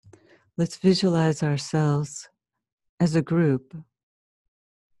Let's visualize ourselves as a group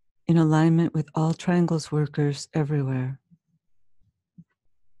in alignment with all triangles workers everywhere.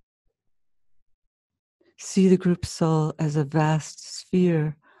 See the group soul as a vast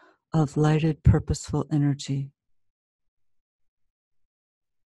sphere of lighted, purposeful energy.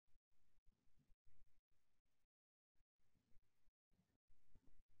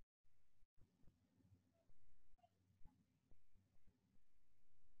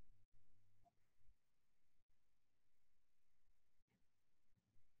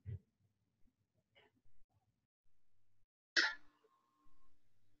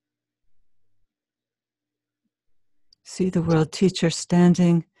 See the world teacher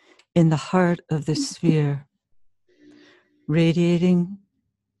standing in the heart of this sphere, radiating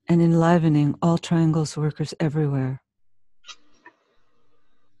and enlivening all triangles workers everywhere.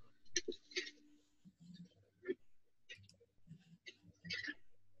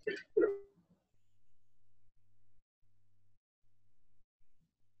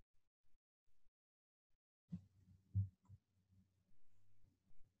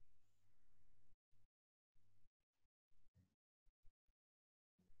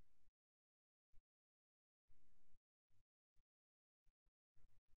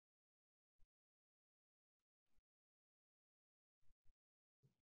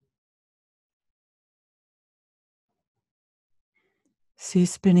 See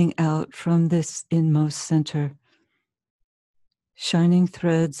spinning out from this inmost center, shining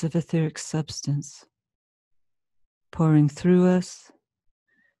threads of etheric substance, pouring through us,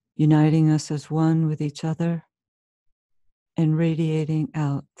 uniting us as one with each other, and radiating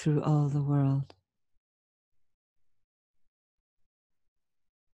out through all the world.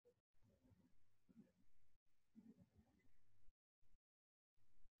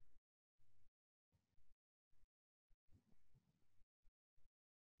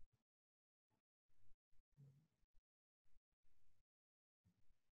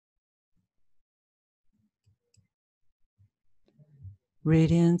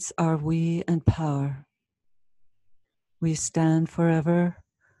 Radiance are we and power. We stand forever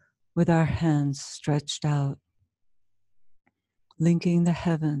with our hands stretched out, linking the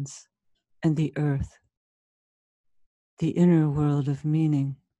heavens and the earth, the inner world of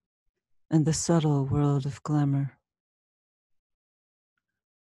meaning and the subtle world of glamour.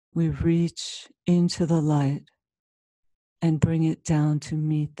 We reach into the light and bring it down to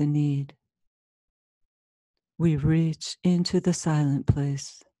meet the need. We reach into the silent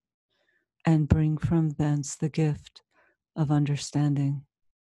place and bring from thence the gift of understanding.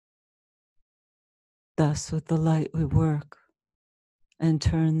 Thus with the light we work and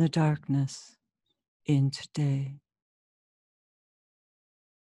turn the darkness into day.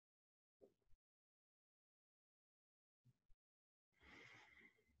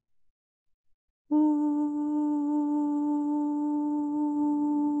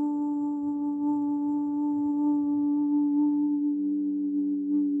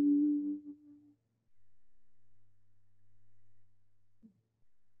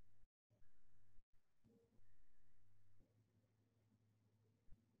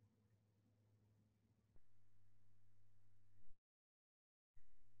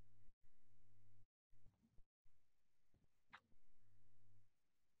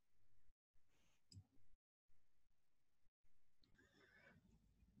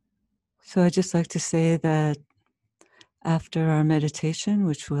 So I'd just like to say that after our meditation,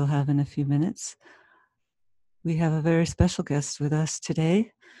 which we'll have in a few minutes, we have a very special guest with us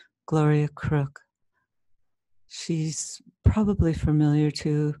today, Gloria Crook. She's probably familiar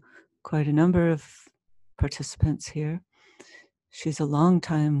to quite a number of participants here. She's a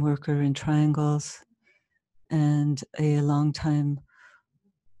longtime worker in triangles and a longtime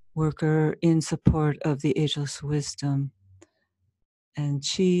worker in support of the ageless wisdom. And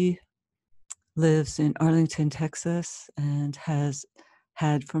she lives in Arlington, Texas, and has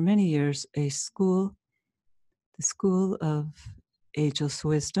had for many years a school, the School of Ageless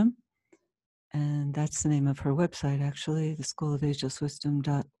Wisdom. And that's the name of her website, actually, the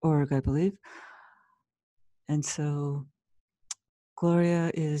schoolofagelesswisdom.org, I believe. And so Gloria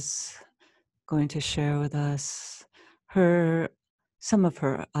is going to share with us some of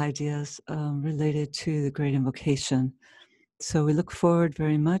her ideas related to the Great Invocation. So we look forward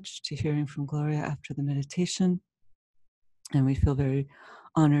very much to hearing from Gloria after the meditation, and we feel very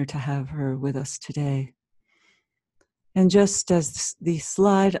honored to have her with us today. And just as the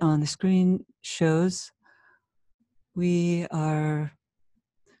slide on the screen shows, we are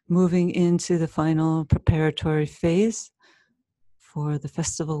moving into the final preparatory phase for the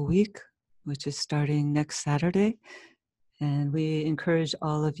festival week, which is starting next Saturday. And we encourage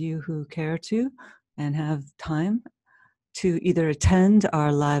all of you who care to and have time to either attend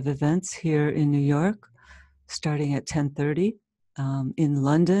our live events here in New York, starting at 10:30, in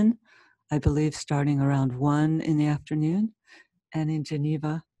London, I believe starting around 1 in the afternoon, and in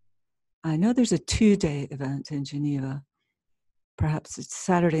Geneva. I know there's a 2-day event in Geneva. Perhaps it's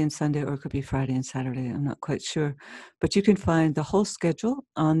Saturday and Sunday, or it could be Friday and Saturday. I'm not quite sure. But you can find the whole schedule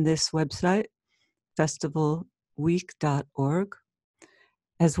on this website, festivalweek.org,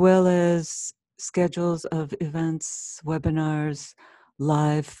 as well as schedules of events, webinars,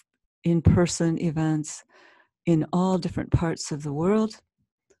 live in-person events in all different parts of the world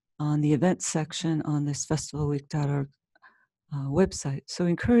on the events section on this festivalweek.org website. So I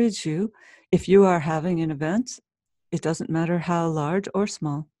encourage you, if you are having an event, it doesn't matter how large or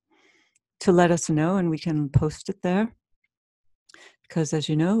small, to let us know and we can post it there. Because as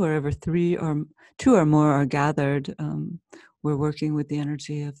you know, wherever 2 or more are gathered, we're working with the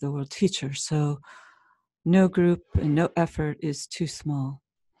energy of the world teacher. So no group and no effort is too small.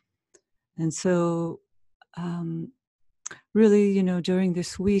 And so really, during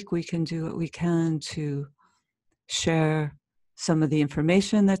this week, we can do what we can to share some of the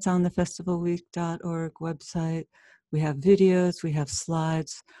information that's on the festivalweek.org website. We have videos, we have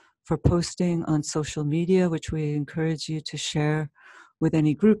slides for posting on social media, which we encourage you to share with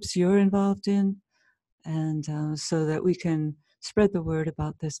any groups you're involved in, and so that we can spread the word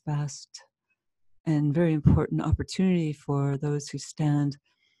about this vast and very important opportunity for those who stand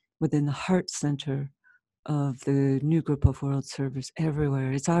within the heart center of the new group of world servers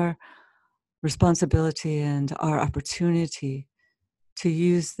everywhere. It's our responsibility and our opportunity to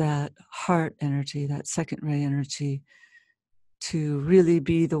use that heart energy, that second ray energy, to really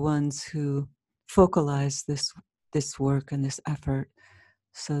be the ones who focalize this work and this effort,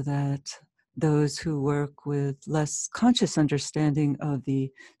 so that those who work with less conscious understanding of the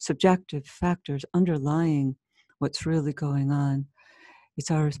subjective factors underlying what's really going on,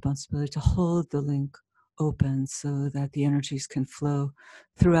 it's our responsibility to hold the link open so that the energies can flow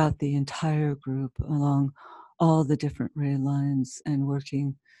throughout the entire group along all the different ray lines and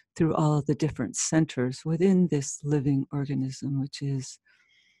working through all of the different centers within this living organism, which is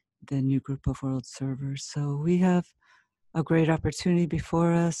the new group of world servers. So we have a great opportunity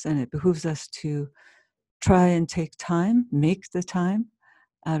before us, and it behooves us to try and make the time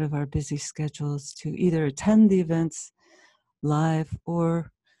out of our busy schedules to either attend the events live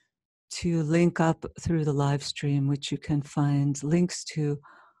or to link up through the live stream, which you can find links to,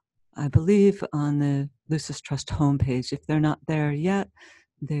 I believe, on the Lucis Trust homepage. If they're not there yet,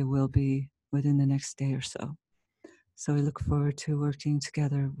 they will be within the next day or so. So we look forward to working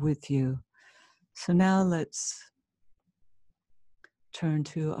together with you. So now let's turn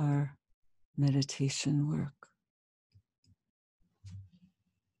to our meditation work.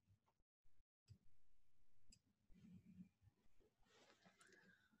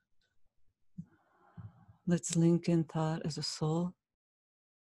 Let's link in thought as a soul,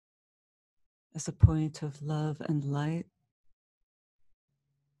 as a point of love and light,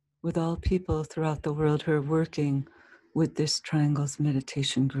 with all people throughout the world who are working with this Triangles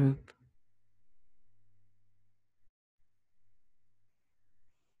meditation group.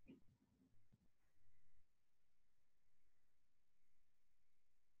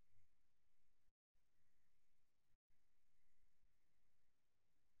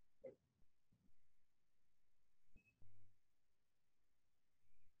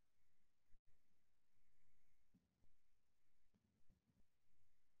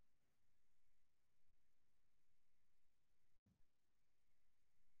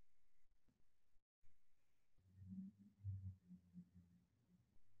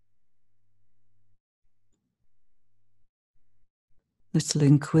 Let's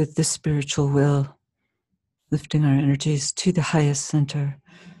link with the spiritual will, lifting our energies to the highest center,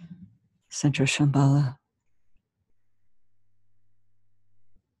 Center Shambhala.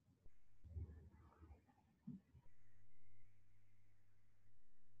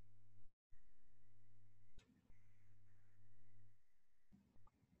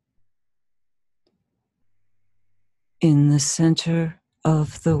 In the center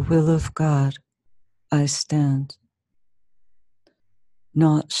of the will of God, I stand.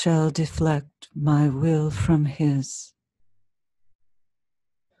 Naught shall deflect my will from His.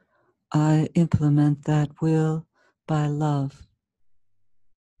 I implement that will by love.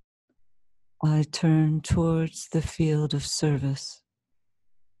 I turn towards the field of service.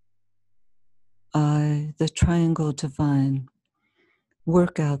 I, the triangle divine,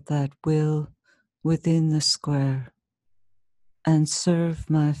 work out that will within the square and serve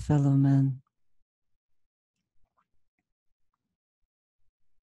my fellow men.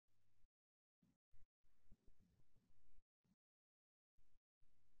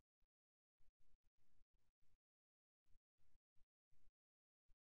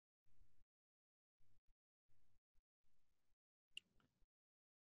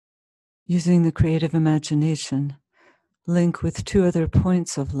 Using the creative imagination, link with two other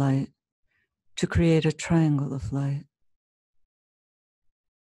points of light to create a triangle of light.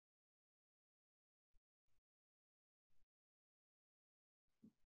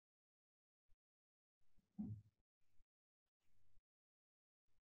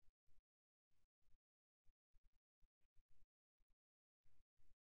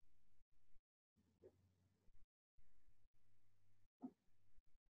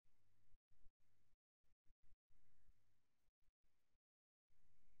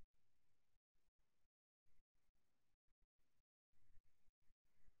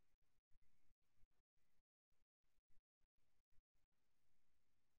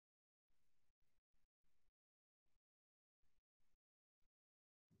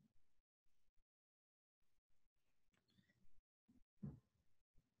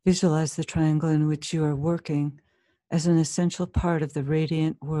 Visualize the triangle in which you are working as an essential part of the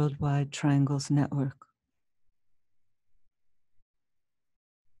radiant worldwide triangles network.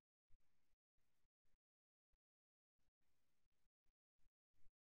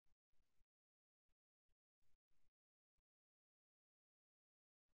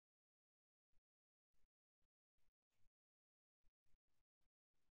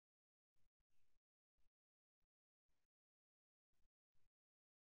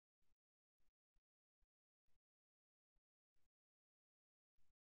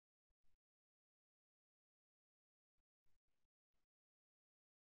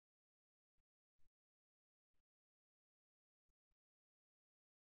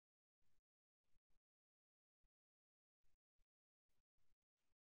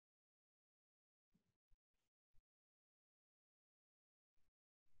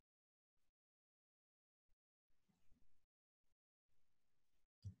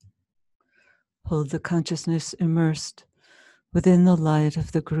 Hold the consciousness immersed within the light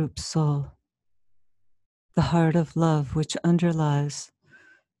of the group soul, the heart of love which underlies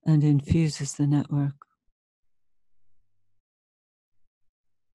and infuses the network.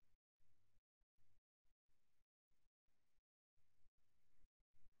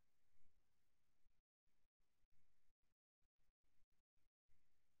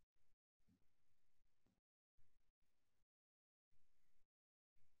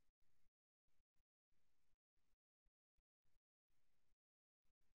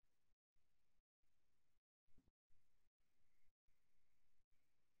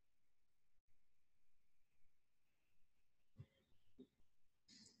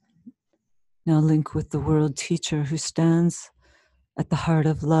 Now link with the world teacher who stands at the heart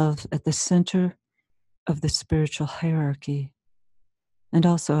of love, at the center of the spiritual hierarchy, and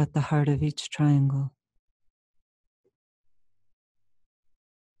also at the heart of each triangle.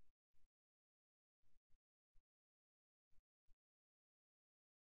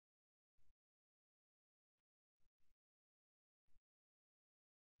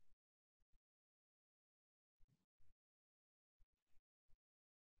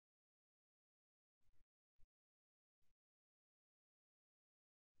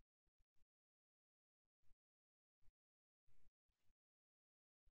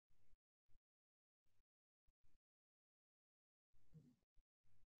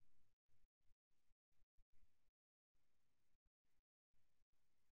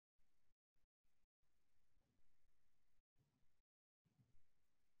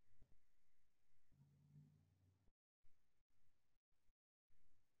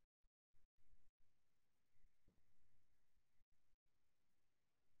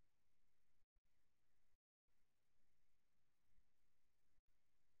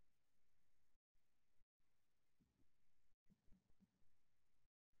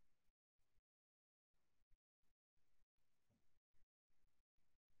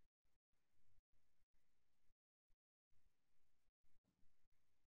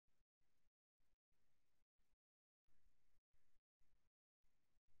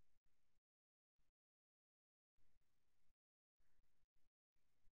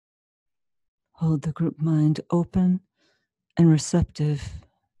 Hold the group mind open and receptive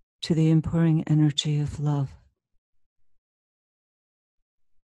to the impouring energy of love.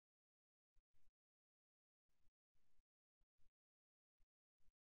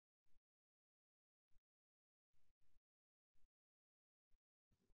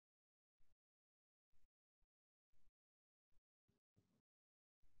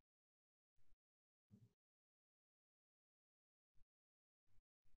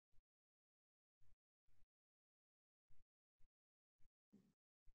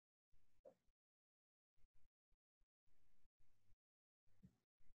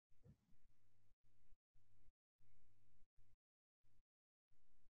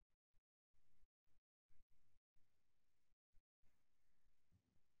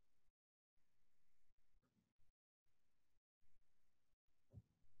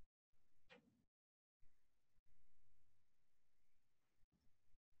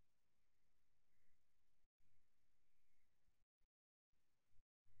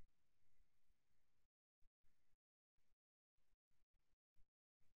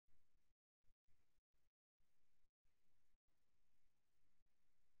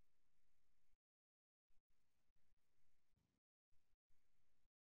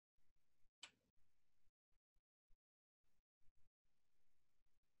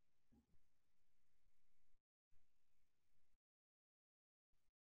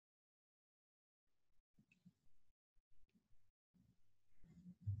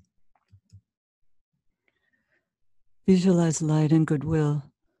 Visualize light and goodwill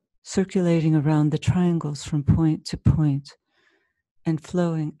circulating around the triangles from point to point and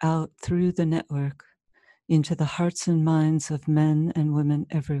flowing out through the network into the hearts and minds of men and women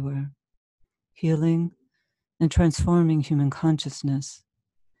everywhere, healing and transforming human consciousness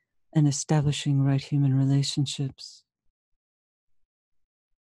and establishing right human relationships.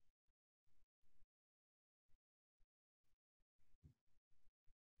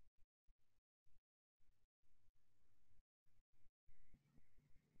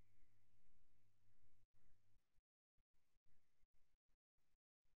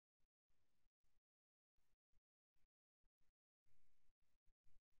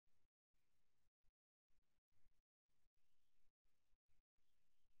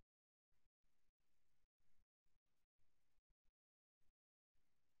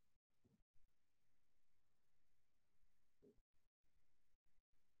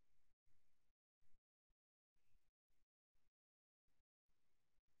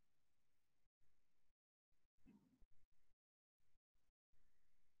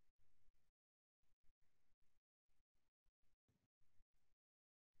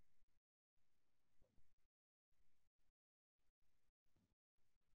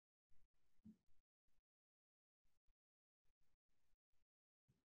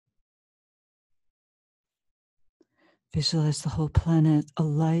 Visualize the whole planet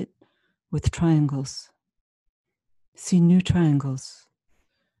alight with triangles. See new triangles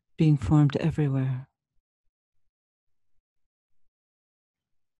being formed everywhere.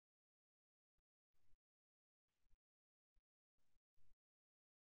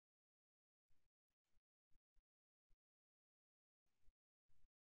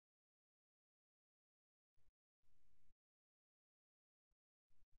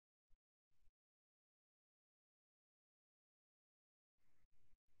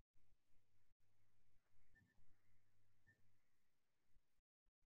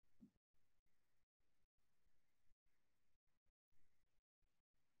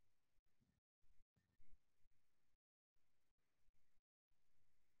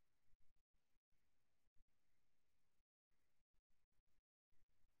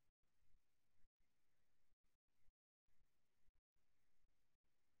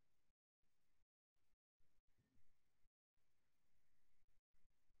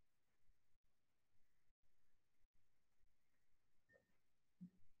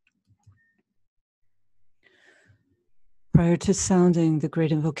 Prior to sounding the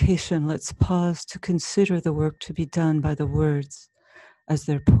great invocation, let's pause to consider the work to be done by the words as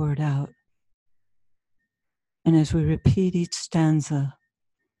they're poured out. And as we repeat each stanza,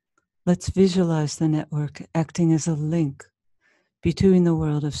 let's visualize the network acting as a link between the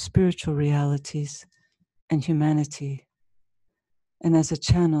world of spiritual realities and humanity, and as a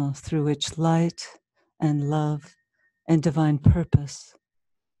channel through which light and love and divine purpose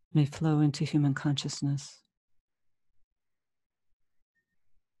may flow into human consciousness.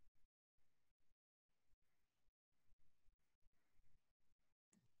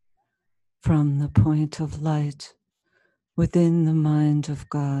 From the point of light within the mind of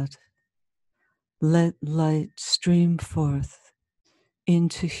God, let light stream forth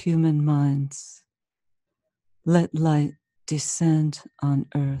into human minds. Let light descend on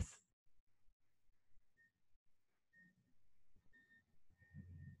earth.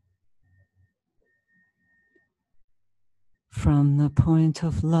 From the point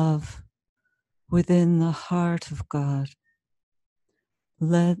of love within the heart of God,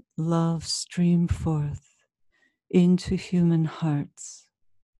 let love stream forth into human hearts.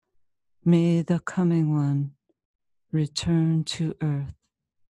 May the coming one return to earth.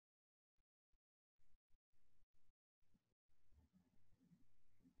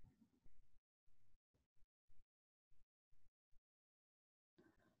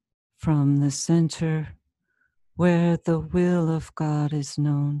 From the center where the will of God is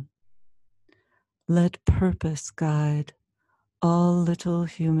known, let purpose guide all little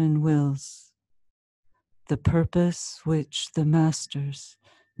human wills, the purpose which the masters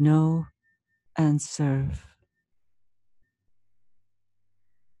know and serve.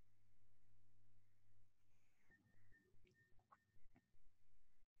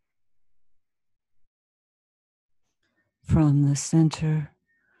 From the center,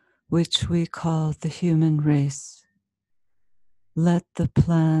 which we call the human race, let the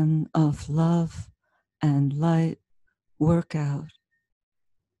plan of love and light work out,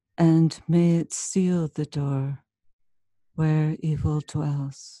 and may it seal the door where evil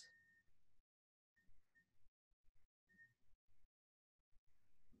dwells.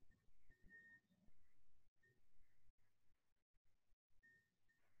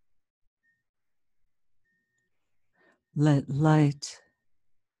 let light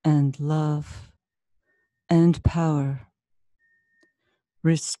and love and power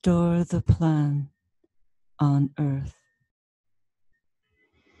restore the plan on earth.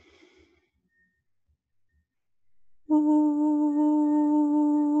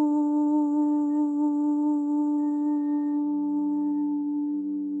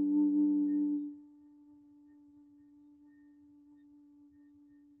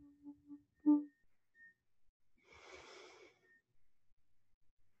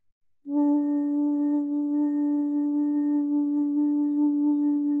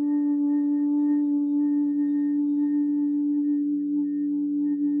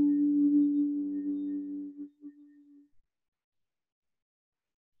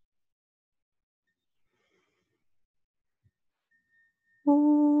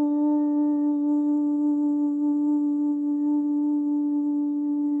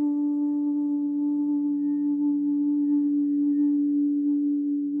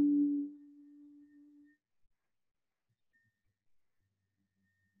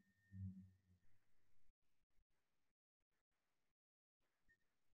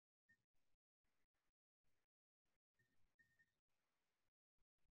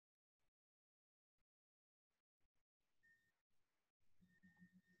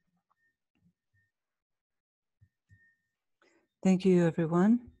 Thank you,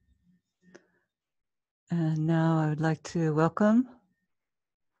 everyone. And now I would like to welcome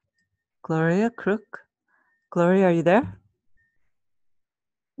Gloria Crook. Gloria, are you there?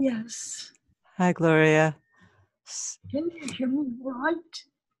 Yes. Hi, Gloria. Can you hear me right?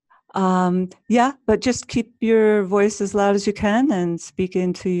 Yeah, but just keep your voice as loud as you can and speak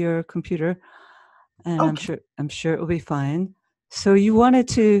into your computer. And Okay. I'm sure it will be fine. So you wanted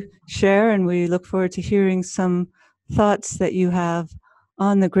to share, and we look forward to hearing some thoughts that you have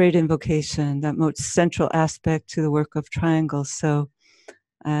on the Great Invocation, that most central aspect to the work of triangles. So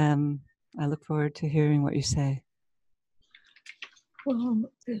I look forward to hearing what you say. Well,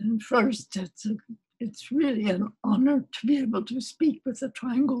 first, it's really an honor to be able to speak with the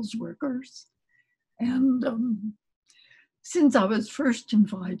Triangles workers. And since I was first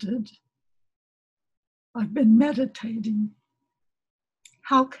invited, I've been meditating.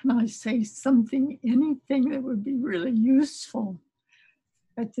 How can I say something, anything that would be really useful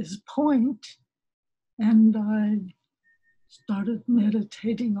at this point? And I started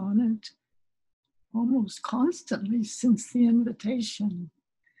meditating on it almost constantly since the invitation.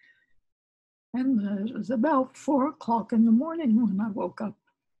 And it was about 4 o'clock in the morning when I woke up.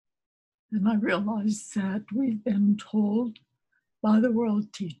 And I realized that we've been told by the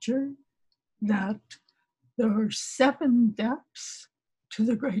world teacher that there are 7 depths to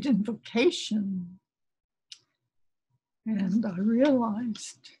the Great Invocation. And I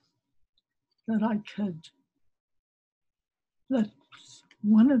realized that I could let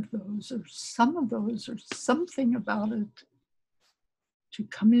one of those or some of those or something about it to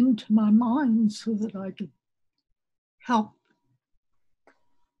come into my mind so that I could help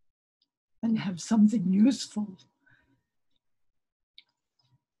and have something useful.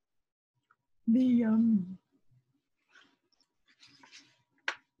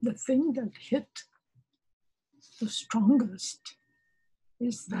 The thing that hit the strongest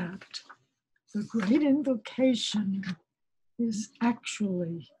is that the Great Invocation is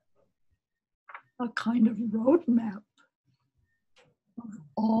actually a kind of roadmap of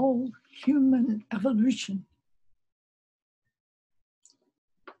all human evolution.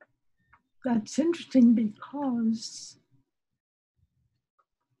 That's interesting because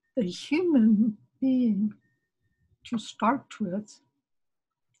the human being, to start with,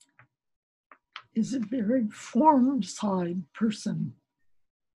 is a very form side person.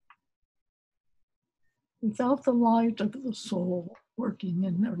 Without the light of the soul working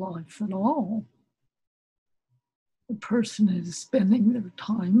in their life at all, the person is spending their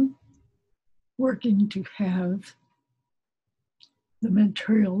time working to have the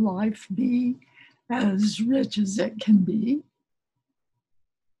material life be as rich as it can be,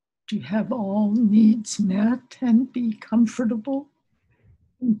 to have all needs met and be comfortable,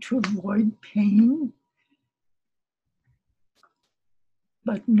 and to avoid pain,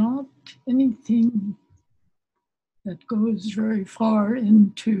 but not anything that goes very far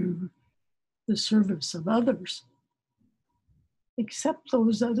into the service of others, except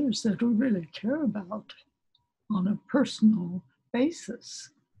those others that we really care about on a personal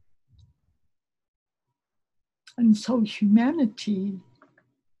basis. And so humanity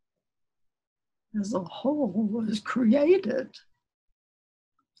as a whole was created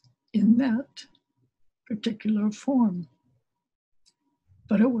in that particular form.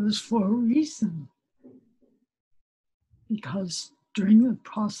 But it was for a reason. because during the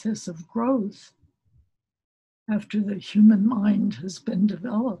process of growth, after the human mind has been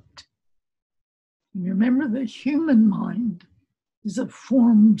developed, and remember the human mind is a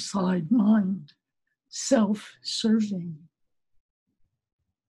form-side mind, self-serving.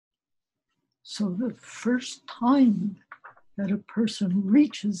 So the first time that a person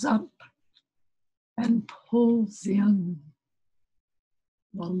reaches up and pulls in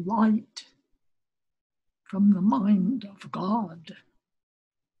the light from the mind of God,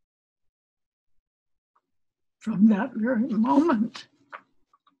 from that very moment,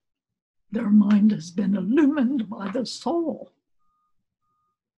 their mind has been illumined by the soul.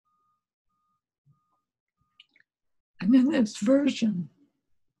 And in this version,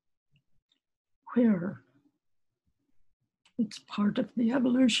 where it's part of the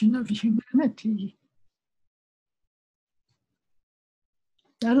evolution of humanity,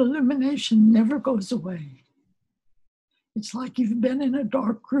 that illumination never goes away. It's like you've been in a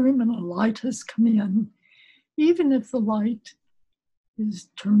dark room and a light has come in. Even if the light is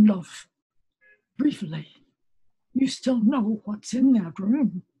turned off briefly, you still know what's in that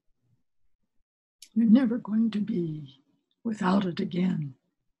room. You're never going to be without it again,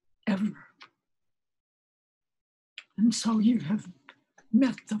 ever. And so you have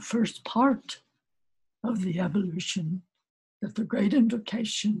met the first part of the evolution that the Great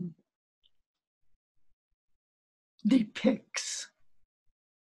Invocation depicts.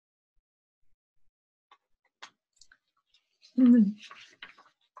 And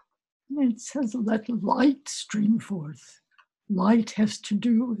it says, let light stream forth. Light has to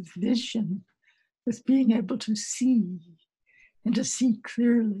do with vision, with being able to see and to see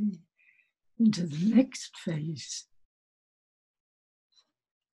clearly into the next phase.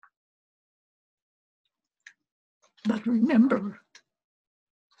 But remember,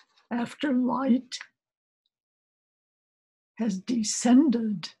 after light has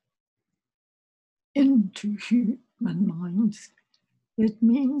descended into human minds, it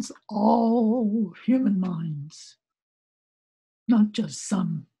means all human minds, not just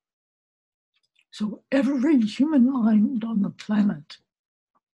some. So every human mind on the planet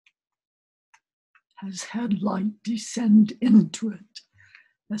has had light descend into it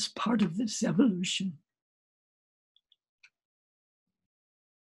as part of this evolution.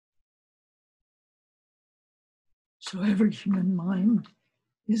 So every human mind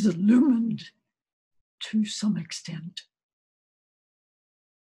is illumined to some extent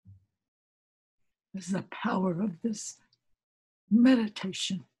as the power of this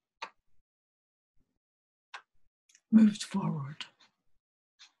meditation moves forward.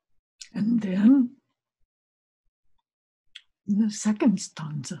 And then in the second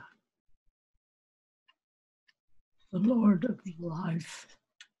stanza, the Lord of life,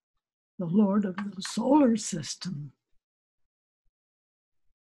 the Lord of the solar system.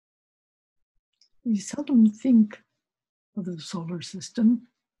 We seldom think of the solar system,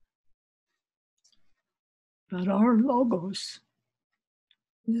 but our logos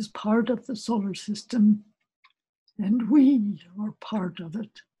is part of the solar system, and we are part of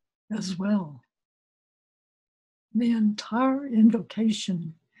it as well. The entire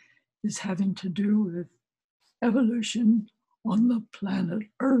invocation is having to do with evolution on the planet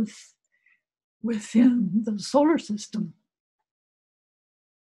Earth within the solar system.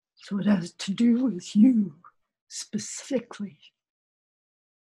 So it has to do with you specifically.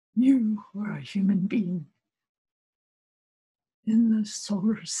 You are a human being in the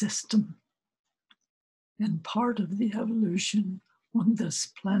solar system and part of the evolution on this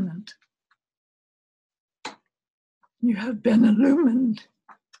planet. You have been illumined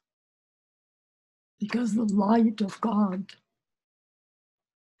because the light of God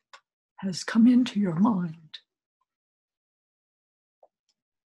has come into your mind.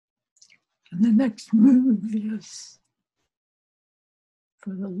 And the next move is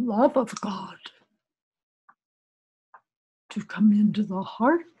for the love of God to come into the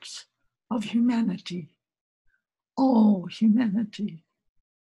hearts of humanity, all humanity.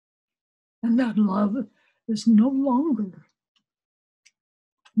 And that love is no longer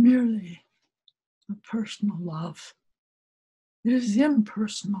merely a personal love. It is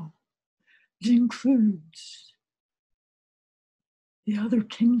impersonal. It includes the other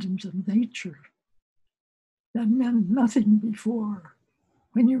kingdoms of nature that meant nothing before,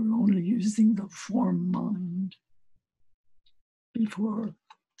 when you were only using the form mind. Before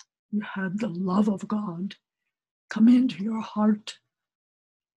you had the love of God come into your heart,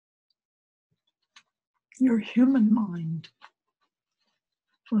 your human mind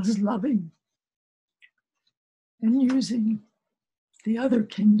was loving and using the other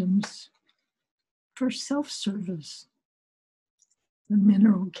kingdoms for self-service, the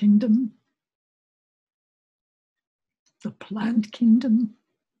mineral kingdom, the plant kingdom,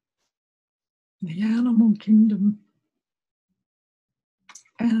 the animal kingdom,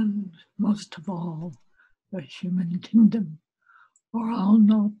 and most of all, the human kingdom, are all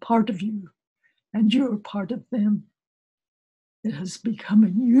now part of you, and you're part of them. It has become a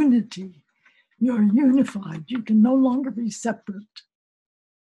unity. You're unified. You can no longer be separate.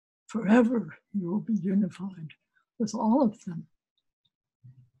 Forever, you will be unified with all of them.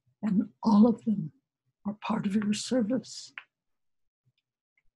 And all of them are part of your service.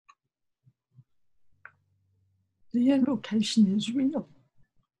 The invocation is real.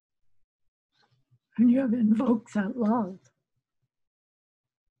 And you have invoked that love.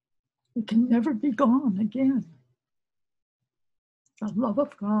 It can never be gone again. The love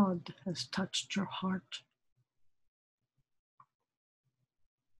of God has touched your heart.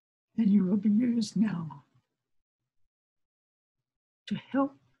 And you will be used now to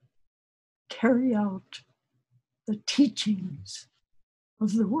help carry out the teachings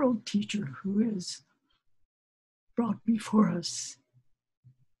of the world teacher who is brought before us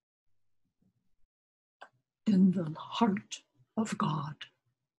in the heart of God.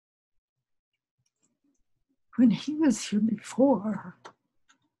 When he was here before,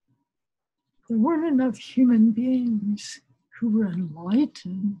 there weren't enough human beings who were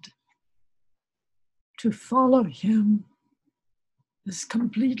enlightened to follow him as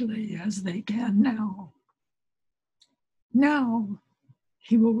completely as they can now. Now,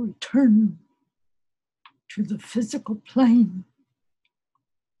 he will return to the physical plane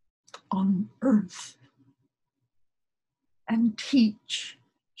on earth and teach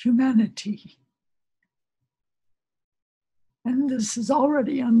humanity. And this is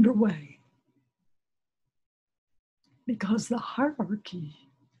already underway because the hierarchy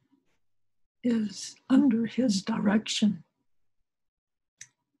is under his direction.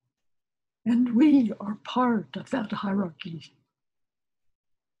 And we are part of that hierarchy.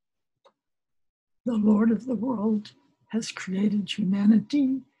 The Lord of the world has created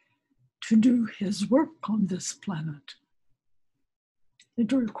humanity to do his work on this planet.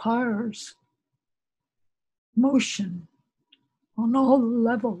 It requires motion on all the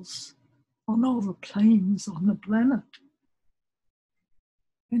levels, on all the planes on the planet.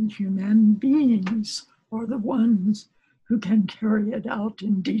 And human beings are the ones who can carry it out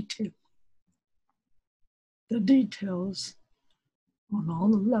in detail. The details on all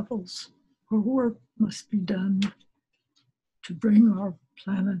the levels where work must be done to bring our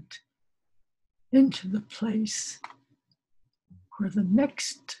planet into the place where the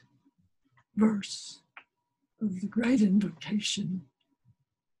next verse of the great invocation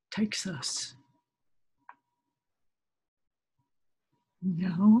takes us.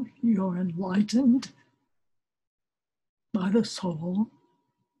 Now you're enlightened by the soul,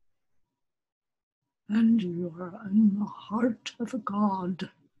 and you are in the heart of God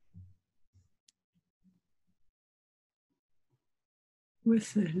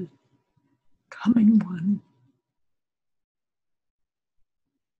with the coming one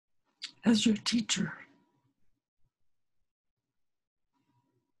as your teacher.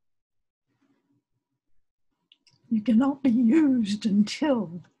 You cannot be used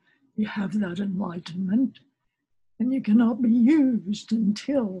until you have that enlightenment, and you cannot be used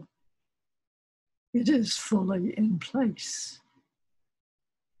until it is fully in place.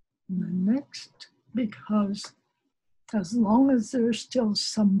 And the next, because as long as there's still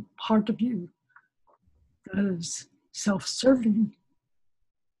some part of you that is self-serving,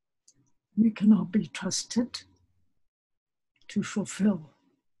 you cannot be trusted to fulfill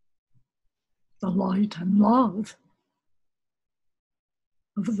the light and love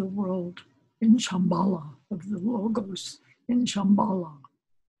of the world in Shambhala, of the Logos in Shambhala.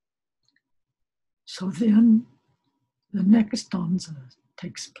 So then the next stanza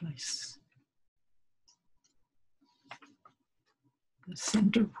takes place. The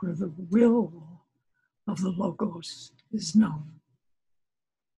center where the will of the Logos is known.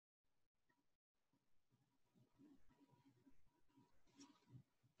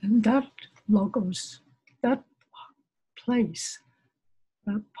 And that Logos, that place,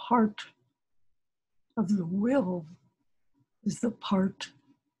 that part of the will is the part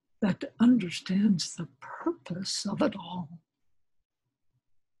that understands the purpose of it all.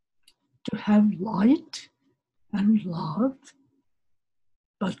 To have light and love,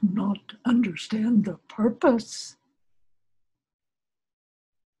 but not understand the purpose.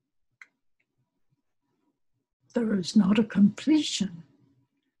 There is not a completion.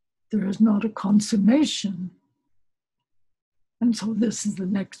 There is not a consummation. And so this is the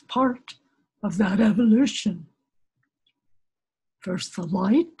next part of that evolution. First the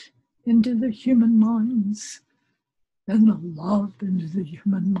light into the human minds, then the love into the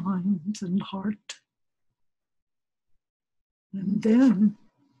human minds and heart. And then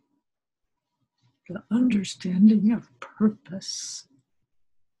the understanding of purpose.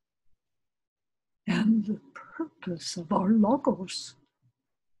 And the purpose of our logos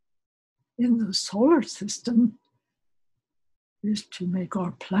in the solar system is to make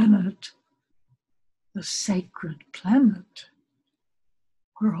our planet the sacred planet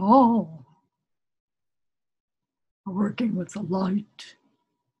where all are working with the light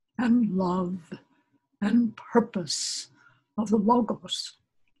and love and purpose of the logos.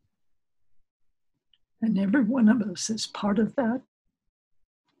 And every one of us is part of that,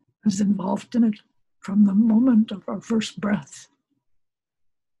 is involved in it from the moment of our first breath.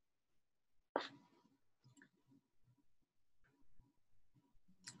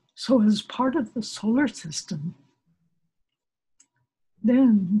 So as part of the solar system,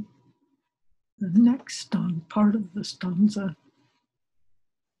 then the next part of the stanza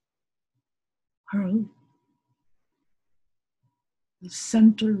are the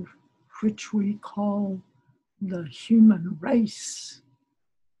center, which we call the human race,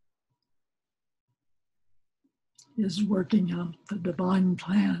 is working out the divine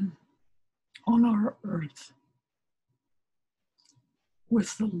plan on our earth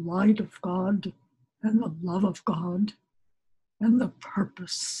with the light of God and the love of God and the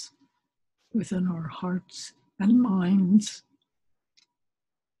purpose within our hearts and minds.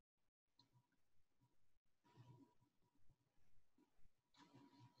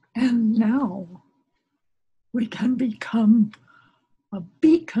 And now we can become a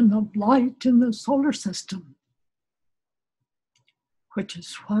beacon of light in the solar system, which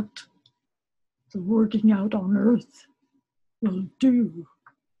is what the working out on earth will do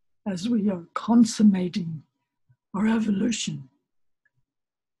as we are consummating our evolution.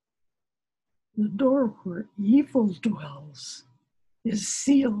 The door where evil dwells is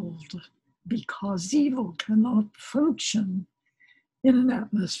sealed because evil cannot function in an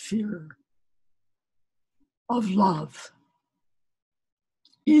atmosphere of love.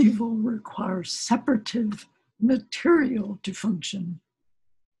 Evil requires separative material to function.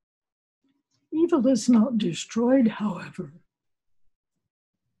 Evil is not destroyed, however.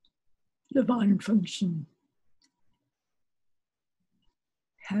 Divine function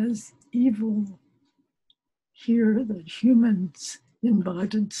has evil here that humans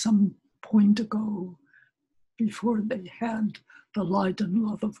invited some point ago before they had the light and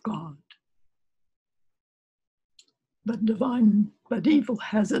love of God. But evil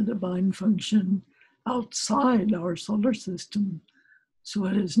has a divine function outside our solar system, so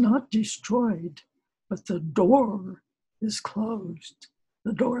it is not destroyed, but the door is closed.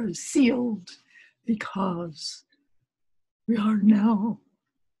 The door is sealed because we are now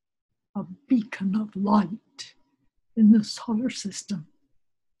a beacon of light in the solar system.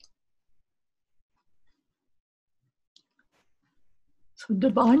 So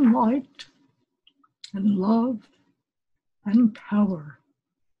divine light and love and power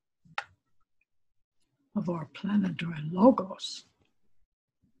of our planetary logos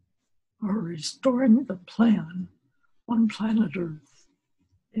are restoring the plan on planet Earth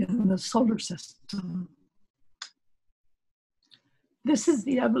in the solar system. This is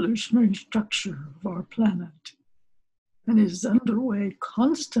the evolutionary structure of our planet and is underway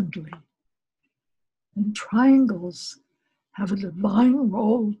constantly. And triangles have a divine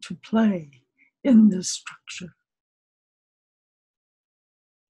role to play in this structure.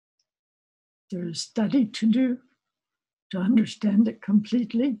 There is study to do to understand it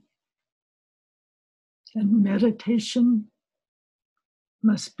completely, and meditation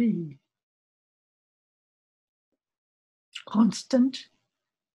must be constant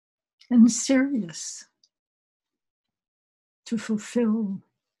and serious to fulfill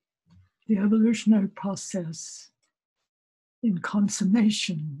the evolutionary process in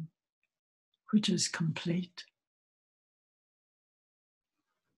consummation, which is complete.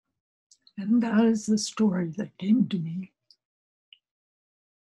 And that is the story that came to me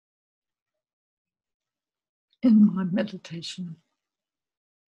in my meditation.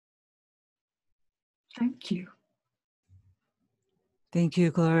 Thank you. Thank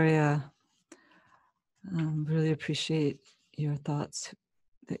you, Gloria. Really appreciate your thoughts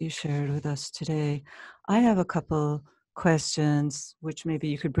that you shared with us today. I have a couple questions, which maybe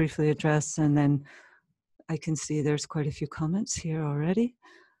you could briefly address, and then I can see there's quite a few comments here already.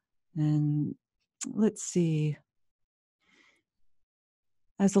 And let's see.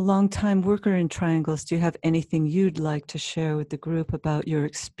 As a longtime worker in triangles, do you have anything you'd like to share with the group about your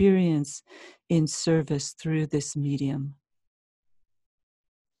experience in service through this medium?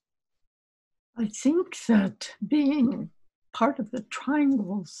 I think that being part of the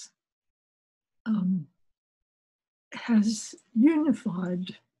triangles has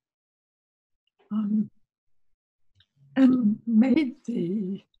unified and made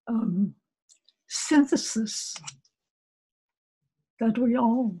the synthesis that we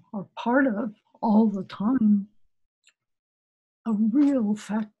all are part of all the time a real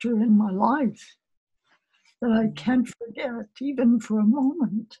factor in my life that I can't forget even for a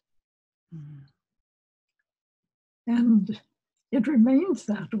moment. Mm. And it remains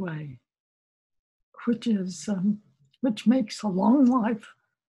that way, which makes a long life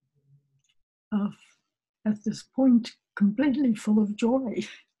at this point completely full of joy.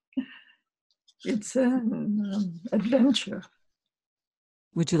 It's an adventure.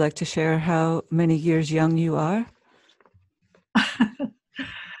 Would you like to share how many years young you are?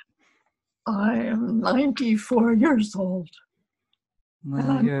 I am 94 years old.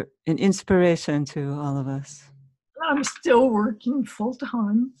 Well, you're an inspiration to all of us. I'm still working full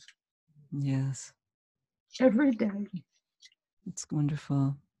time. Yes. Every day. It's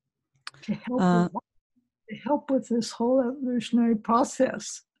wonderful. To help with this whole evolutionary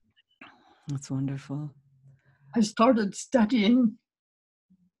process. That's wonderful. I started studying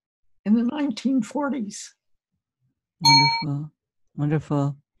in the 1940s. Wonderful.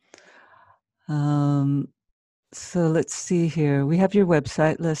 Wonderful. So let's see here. We have your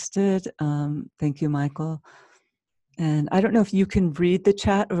website listed. Thank you, Michael. And I don't know if you can read the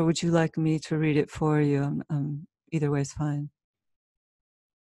chat, or would you like me to read it for you? Either way is fine.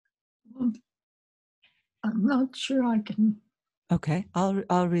 I'm not sure I can. Okay,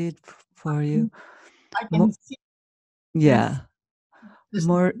 I'll read for you. I can see. Yeah.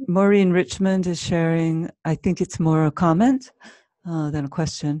 Maureen Richmond is sharing, I think it's more a comment than a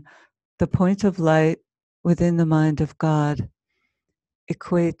question. The point of light within the mind of God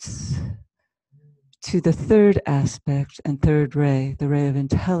equates to the third aspect and third ray, the ray of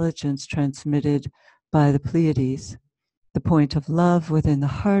intelligence transmitted by the Pleiades. The point of love within the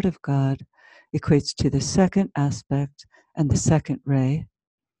heart of God equates to the second aspect and the second ray,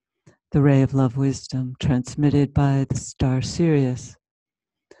 the ray of love wisdom transmitted by the star Sirius.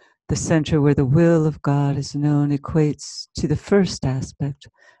 The center where the will of God is known equates to the first aspect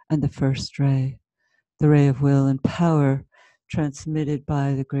and the first ray, the ray of will and power transmitted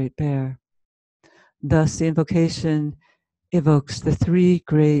by the Great Bear. Thus, the invocation evokes the three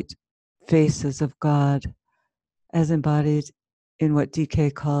great faces of God as embodied in what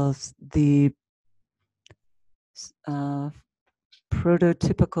DK calls the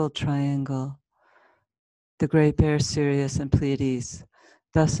prototypical triangle, the Great Bear, Sirius, and Pleiades,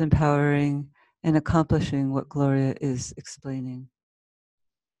 thus empowering and accomplishing what Gloria is explaining.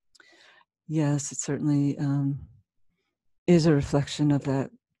 Yes, it certainly is a reflection of that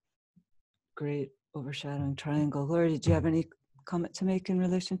great overshadowing triangle. Gloria, did you have any comment to make in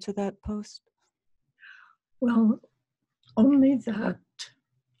relation to that post? Well, only that,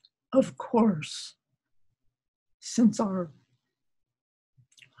 of course, since our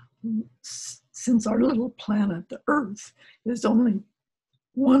little planet, the Earth, is only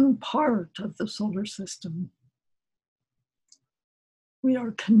one part of the solar system, we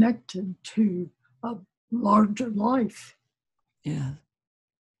are connected to a larger life. Yeah.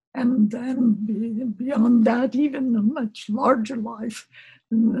 And then beyond that, even a much larger life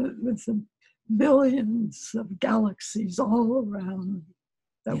with the billions of galaxies all around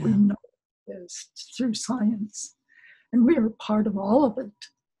that we know exist through science. And we are part of all of it.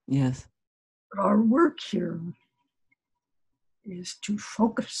 Yes. But our work here is to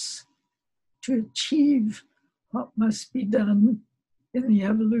focus, to achieve what must be done in the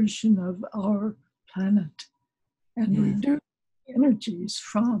evolution of our planet and reduce energies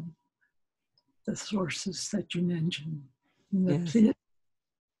from the sources that you mentioned, in the Pleiades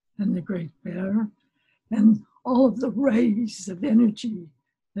and the Great Bear, and all of the rays of energy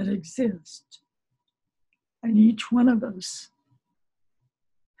that exist. And each one of us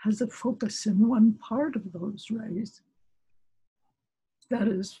has a focus in one part of those rays that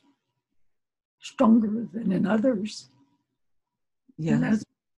is stronger than in others. Yes. And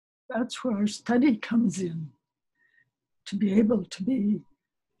that's where our study comes in, to be able to be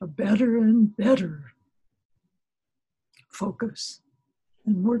a better and better focus.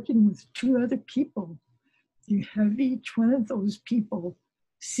 And working with two other people, you have each one of those people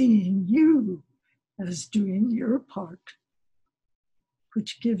seeing you as doing your part,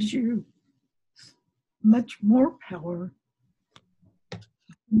 which gives you much more power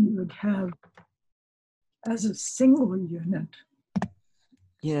than you would have as a single unit.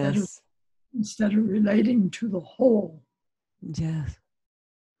 Yes. Instead of relating to the whole. Yes.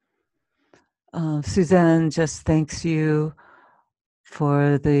 Suzanne just thanks you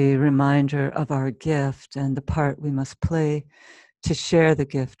for the reminder of our gift and the part we must play to share the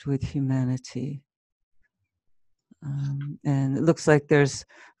gift with humanity. And it looks like there's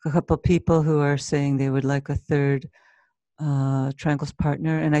a couple people who are saying they would like a third Triangles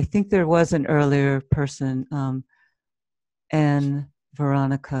partner. And I think there was an earlier person, Anne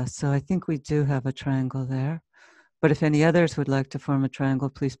Veronica. So I think we do have a triangle there. But if any others would like to form a triangle,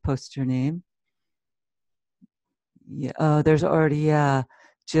 please post your name. Yeah, there's already, yeah,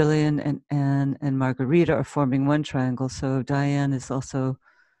 Jillian and Anne and Margarita are forming one triangle. So Diane is also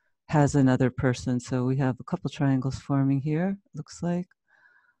has another person. So we have a couple triangles forming here, looks like.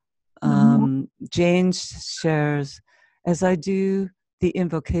 Jane shares, as I do the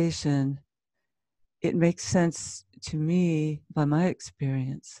invocation, it makes sense to me by my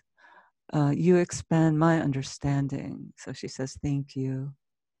experience. You expand my understanding. So she says, thank you.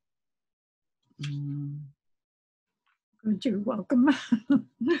 Good, you're welcome.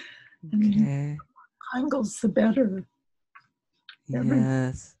 Okay. Triangles, the better.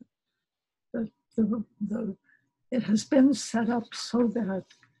 Yes. It has been set up so that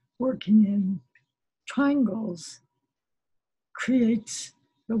working in triangles creates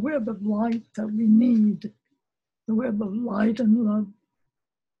the web of light that we need, the web of light and love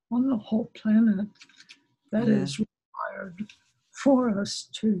on the whole planet that is required for us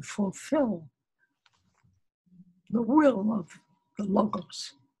to fulfill the will of the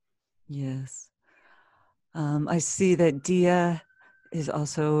Logos. Yes. I see that Dia is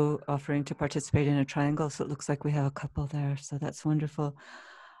also offering to participate in a triangle, so it looks like we have a couple there, so that's wonderful.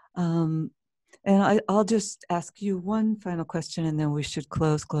 And I'll just ask you one final question, and then we should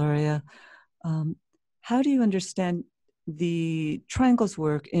close, Gloria. How do you understand the triangles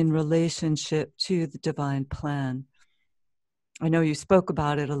work in relationship to the divine plan? I know you spoke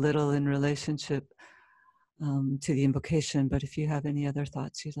about it a little in relationship to the invocation, but if you have any other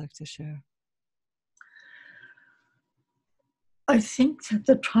thoughts you'd like to share. I think that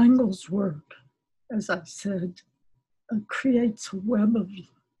the triangles work, as I said, creates a web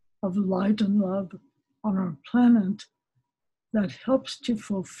of light and love on our planet that helps to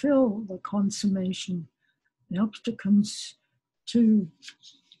fulfill the consummation. It helps to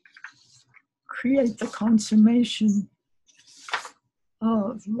create the consummation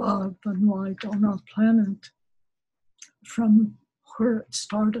of love and light on our planet from where it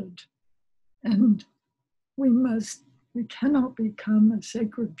started. And we cannot become a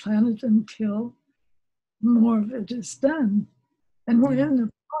sacred planet until more of it is done. And we're in the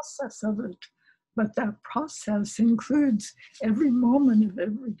process of it. But that process includes every moment of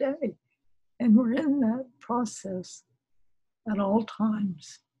every day. And we're in that process at all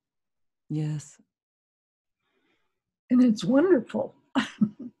times. Yes. And it's wonderful.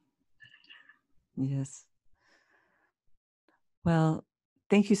 Yes. Well,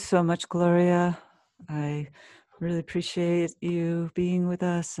 thank you so much, Gloria. I really appreciate you being with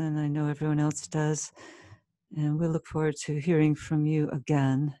us, and I know everyone else does. And we look forward to hearing from you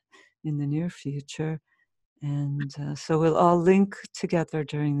again in the near future. And so we'll all link together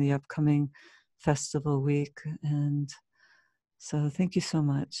during the upcoming festival week. And so thank you so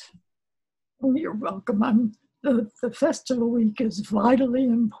much. Oh, you're welcome. The festival week is vitally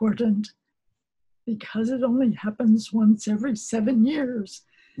important because it only happens once every 7 years.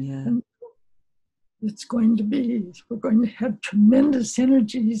 Yeah. And we're going to have tremendous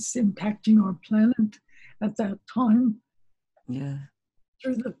energies impacting our planet at that time. Yeah.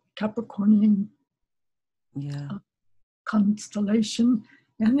 Through the Capricornian constellation,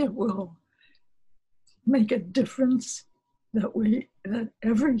 and it will make a difference that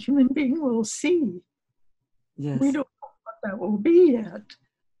every human being will see. Yes. We don't know what that will be yet,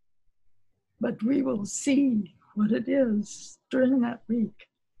 but we will see what it is during that week.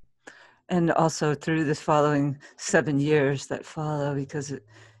 And also through the following 7 years that follow, because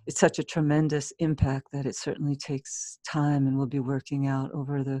it's such a tremendous impact that it certainly takes time and we'll be working out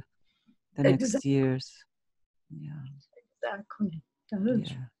over the next years. Yeah. Exactly.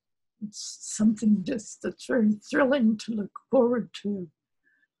 It's something just that's very thrilling to look forward to.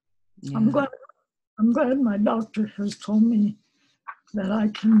 Yeah. I'm glad my doctor has told me that I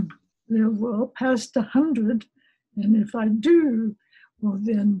can live well past 100. And if I do, well,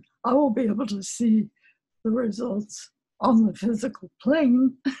 then I will be able to see the results on the physical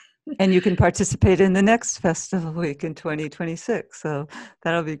plane. And you can participate in the next festival week in 2026. So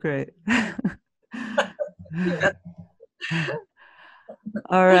that'll be great.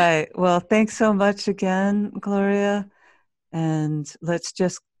 All right. Well, thanks so much again, Gloria. And let's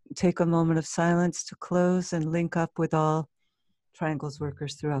just take a moment of silence to close and link up with all Triangles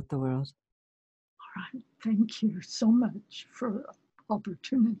workers throughout the world. right. Thank you so much for the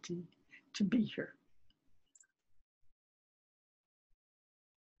opportunity to be here.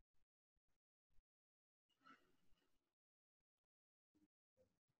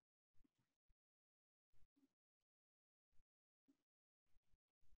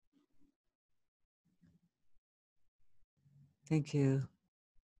 Thank you.